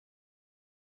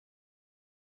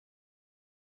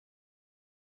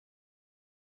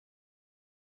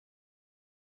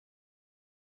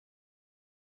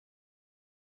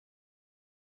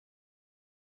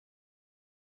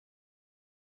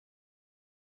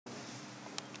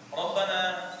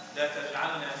ربنا لا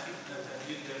تجعلنا فتنة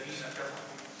للذين كفروا،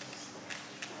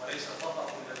 وليس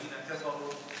فقط للذين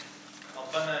كفروا،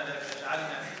 ربنا لا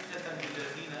تجعلنا فتنة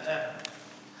للذين آمنوا.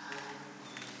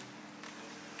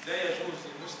 لا يجوز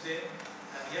للمسلم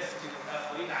أن يفتن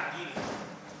الآخرين عن دينه،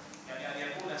 يعني أن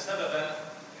يكون سببا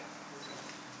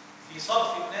في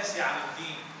صرف الناس عن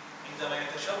الدين عندما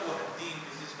يتشوه الدين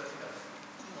بالنسبة له،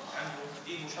 عنده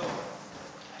دين مشوه،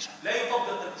 لا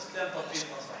يطبق الإسلام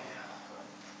تطبيقا صحيحا،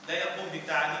 لا يقوم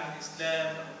بتعليم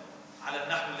الإسلام على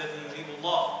النحو الذي يريد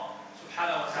الله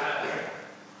سبحانه وتعالى.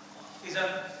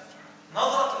 إذن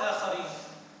نظرة الآخرين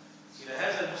إلى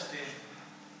هذا المسلم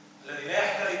الذي لا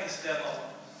يحترم إسلامه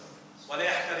ولا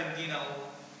يحترم دينه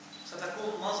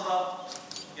ستكون نظرة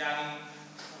يعني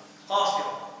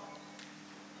قاصرة.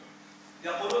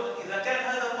 يقولون إذا كان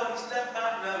هذا هو الإسلام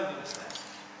فنحن لا نريد الإسلام.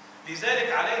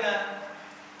 لذلك علينا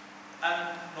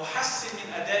أن نحسن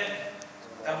من أدائنا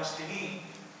كمسلمين،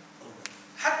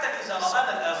 حتى إذا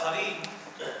رأنا الآخرين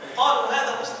قالوا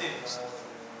هذا مسلم،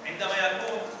 عندما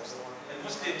يكون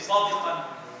المسلم صادقا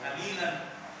أمينا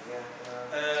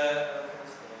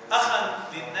أخا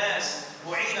للناس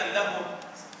معينا لهم،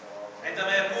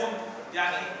 عندما يكون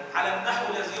يعني على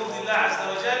النحو الذي يرضي الله عز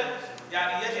وجل،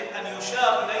 يعني يجب أن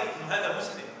يشار إليه أن هذا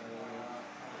مسلم.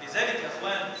 لذلك يا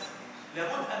أخوان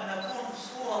لابد أن نكون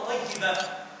صورة طيبة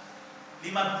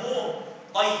لمضمون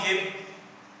طيب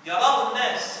يراه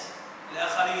الناس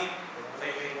الآخرين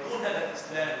فيحبون هذا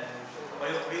الإسلام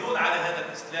ويقبلون على هذا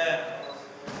الإسلام،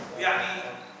 يعني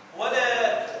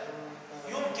ولا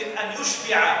يمكن أن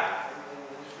يشبع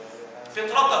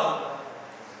فطرتهم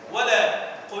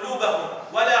ولا قلوبهم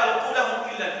ولا عقولهم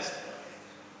إلا الإسلام.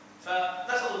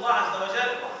 فنسأل الله عز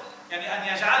وجل يعني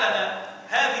أن يجعلنا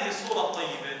هذه الصورة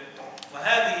الطيبة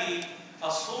وهذه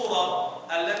الصورة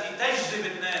التي تجذب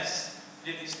الناس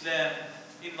للإسلام.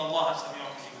 إن الله سميع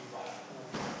مجيب الدعاء.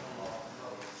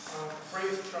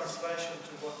 Brief translation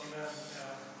to what Imam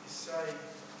is saying.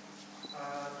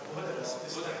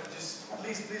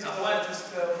 Please, أخوان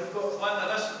we've got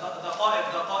بس دقائق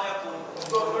we've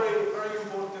got very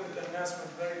important announcement,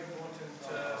 very important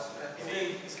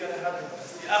is going to happen.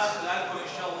 الأخ الآن إن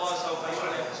شاء الله سوف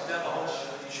يعلن إسلامه.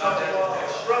 Inshallah,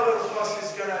 a brother of us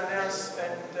is going to announce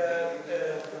and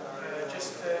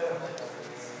just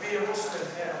be a Muslim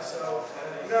now. So,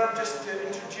 just to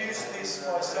introduce this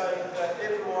by saying that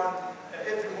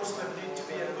every Muslim needs to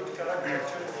be a good character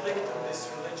to reflect on this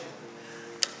religion.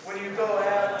 When you go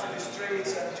out to the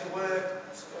streets and to work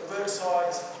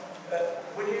sites,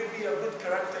 when you be a good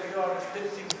character, you are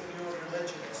reflecting on your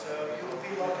religion. So you will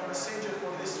be like a messenger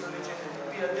for this religion, and you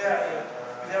will be a da'iyah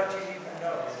without you even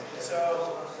know. So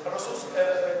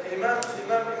Imam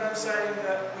saying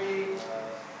that we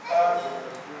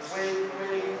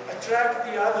attract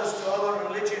the others to our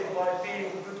religion by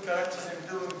being good characters and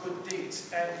doing good deeds,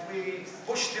 and we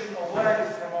push them away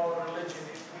from our religion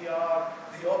if we are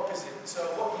the opposite. So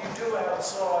what you do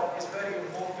outside is very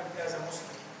important as a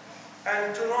Muslim.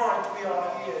 And tonight we are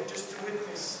here just to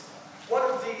witness one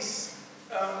of these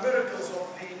miracles of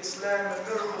the Islam and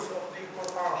miracles of the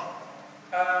Quran.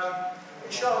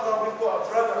 Inshallah, we've got a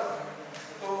brother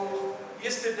who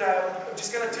yesterday, I'm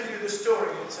just going to tell you the story.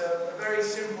 It's a very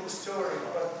simple story,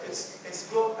 but it's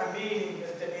got a meaning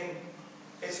at the end.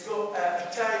 It's got a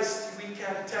taste. We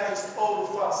can taste, all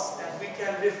of us, and we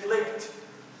can reflect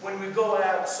when we go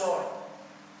outside.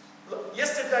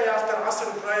 Yesterday after Asr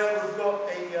prayer, we've got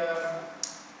a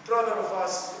brother of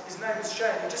us, his name is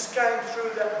Shayn. He just came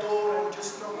through that door and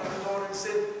just knocked on the door and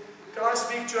said, "Can I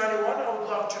speak to anyone? I would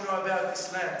like to know about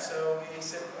Islam." So he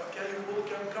said, "Okay, you will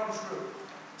come through."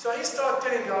 So he started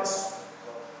telling us,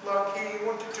 like he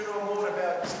wanted to know more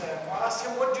about Islam. I asked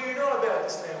him, "What do you know about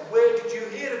Islam? Where did you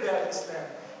hear about Islam?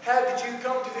 How did you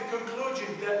come to the conclusion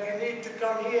that you need to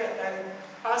come here and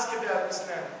ask about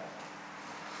Islam?"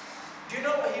 Do you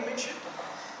know what he mentioned?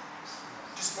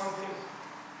 Just one thing.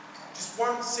 Just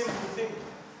one simple thing.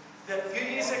 That a few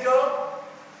years ago,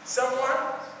 some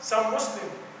Muslim,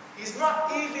 he's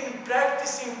not even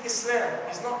practicing Islam.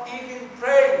 He's not even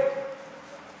praying.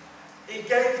 He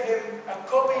gave him a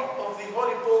copy of the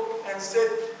Holy Book and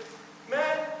said,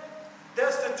 "Man,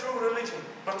 that's the true religion."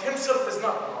 But himself is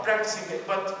not practicing it.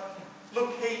 But look,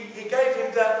 he gave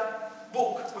him that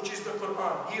book, which is the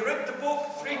Quran. He read the book,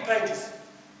 3 pages.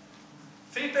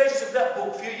 3 pages of that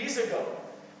book a few years ago.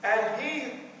 And he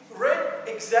read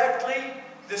exactly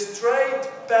the straight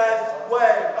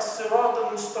pathway, as-sirat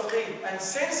al-mustaqim. And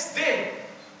since then,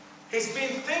 he's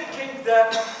been thinking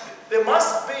that there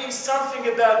must be something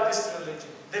about this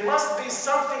religion. There must be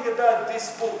something about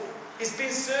this book. He's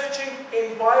been searching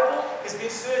in Bible, he's been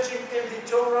searching in the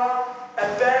Torah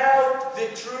about the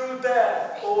true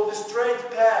path or the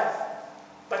straight path,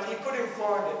 but he couldn't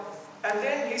find it. And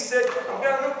then he said, I'm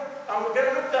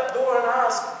gonna look that door and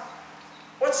ask,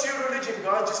 what's your religion,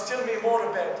 God? Just tell me more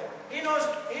about it. He knows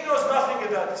nothing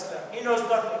about Islam. He knows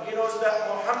nothing. He knows that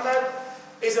Muhammad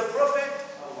is a prophet.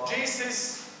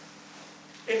 Jesus,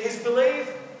 in his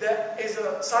belief, that is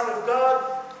a son of God,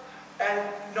 and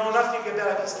know nothing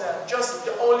about Islam. Just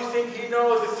the only thing he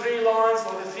knows, the 3 lines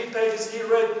or the 3 pages he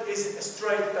read, is a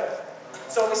straight path.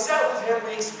 So we sat with him,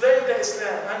 we explained the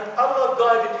Islam, and Allah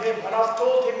guided him. And I've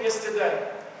told him yesterday,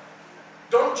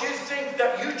 don't you think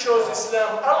that you chose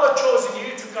Islam? Allah chose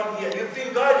you to come here. You've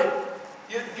been guided.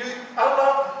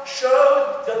 Allah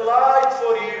showed the light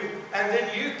for you, and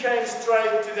then you came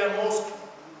straight to the mosque,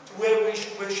 to where we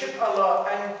worship Allah.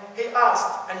 And he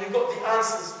asked, and he got the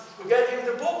answers. We gave him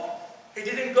the book. He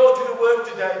didn't go to the work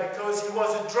today because he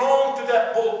was drawn to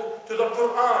that book, to the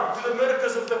Quran, to the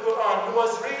miracles of the Quran. He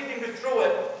was reading through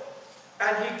it.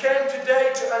 And he came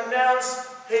today to announce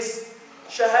his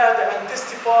Shahada and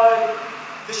testify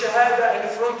the Shahada in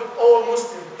front of all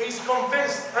Muslims. He's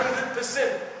convinced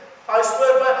 100%. I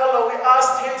swear by Allah, we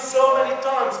asked him so many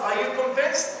times, are you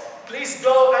convinced? Please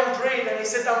go and read. And he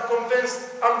said, I'm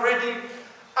convinced, I'm ready.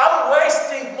 I'm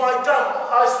wasting my time.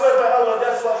 I swear by Allah,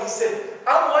 that's what he said.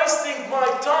 I'm wasting my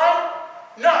time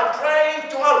not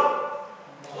praying to Allah.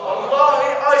 Wallahi,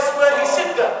 I swear he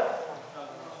said that.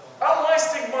 I'm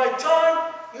wasting my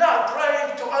time not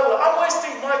praying to Allah. I'm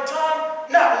wasting my time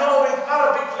not knowing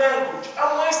Arabic language.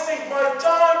 I'm wasting my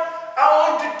time. I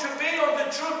wanted to be on the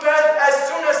true path as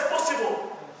soon as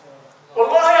possible.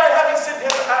 Wallahi, I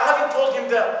haven't told him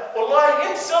that. Wallahi,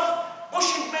 himself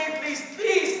pushing me, please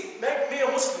make me a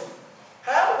Muslim.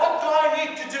 How? What do I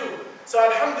need to do? So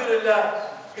alhamdulillah,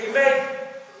 he made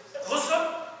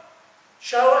ghusl,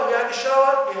 shower, he had a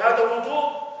shower, he had a wudu.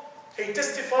 He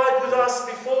testified with us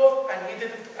before, and he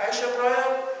did Aisha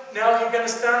prayer. Now he's going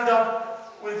to stand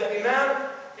up with the Imam.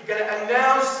 He's going to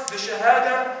announce the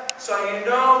Shahada, so you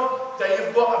know that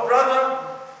you've got a brother.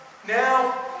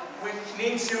 Now, we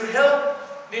needs your help,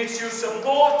 needs your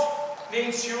support,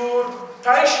 needs your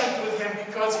patience with him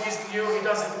because he's new, he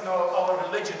doesn't know our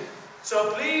religion.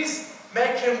 So please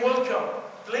make him welcome.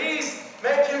 Please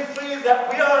make him feel that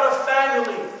we are a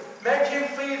family. Make him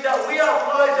feel that we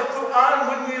apply the Quran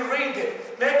when we read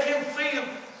it. Make him feel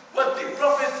what the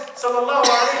Prophet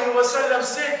ﷺ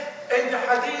said in the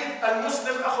hadith,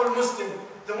 Al-Muslim Akhul Muslim.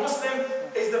 The Muslim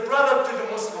is the brother to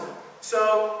the Muslim.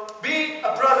 So be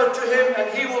a brother to him and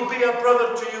he will be a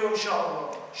brother to you,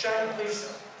 inshallah. Shayn, please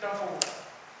come forward.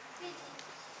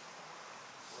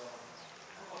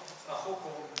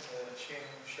 أخوكم شين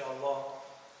إن شاء الله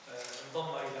انضم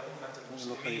إلى أمة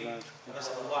المسلمين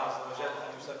ونسأل الله عز وجل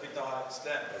أن يثبته على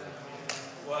الإسلام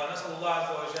ونسأل الله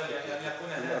عز وجل أن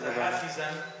يكون هذا حافزا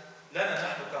لنا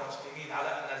نحن كمسلمين على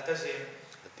أن نلتزم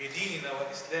بديننا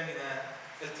وإسلامنا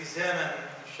التزاما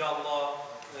إن شاء الله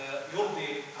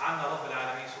يرضي عنا رب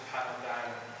العالمين سبحانه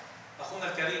وتعالى. أخونا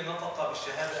الكريم نطق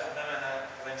بالشهادة أمامنا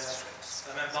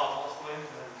أمام بعض الأخوة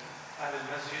أهل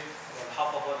المسجد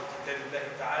والحفظة لكتاب الله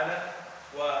تعالى،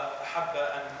 وأحب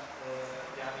أن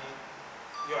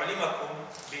يعلمكم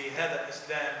بهذا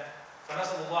الإسلام،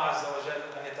 فنسأل الله عز وجل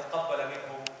أن يتقبل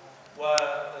منه،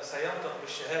 وسينطق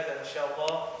بالشهادة إن شاء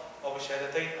الله أو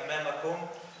بالشهادتين أمامكم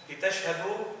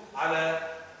لتشهدوا على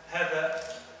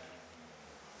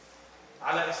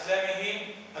إسلامه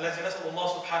الذي نسأل الله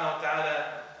سبحانه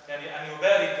وتعالى أن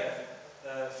يبارك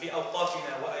في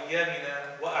أوقاتنا وأيامنا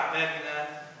وأعمالنا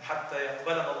حتى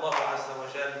يقبلنا الله عز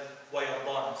وجل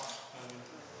ويرضانا.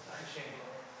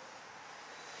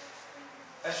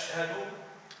 أشهد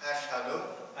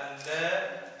أن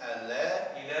لا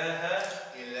إله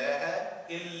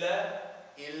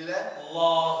إلا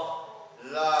الله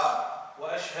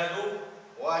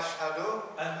وأشهد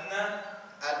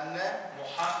أن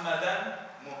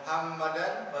محمدا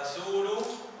رسول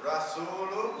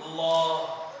الله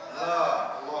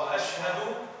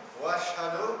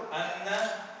وأشهد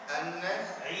أن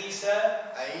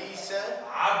عيسى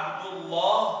عبد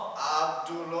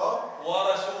الله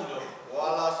ورسوله.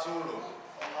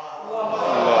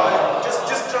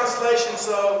 Just translation.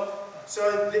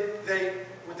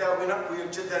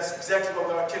 That's exactly what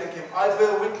we are telling him. I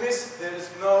bear witness there is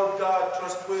no God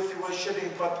trustworthy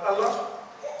worshipping but Allah,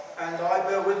 and I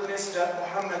bear witness that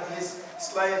Muhammad is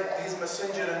slave, his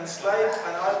messenger and slave,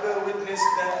 and I bear witness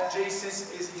that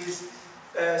Jesus is his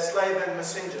slave and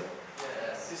messenger.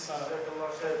 Yes.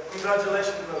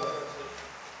 Congratulations, brother.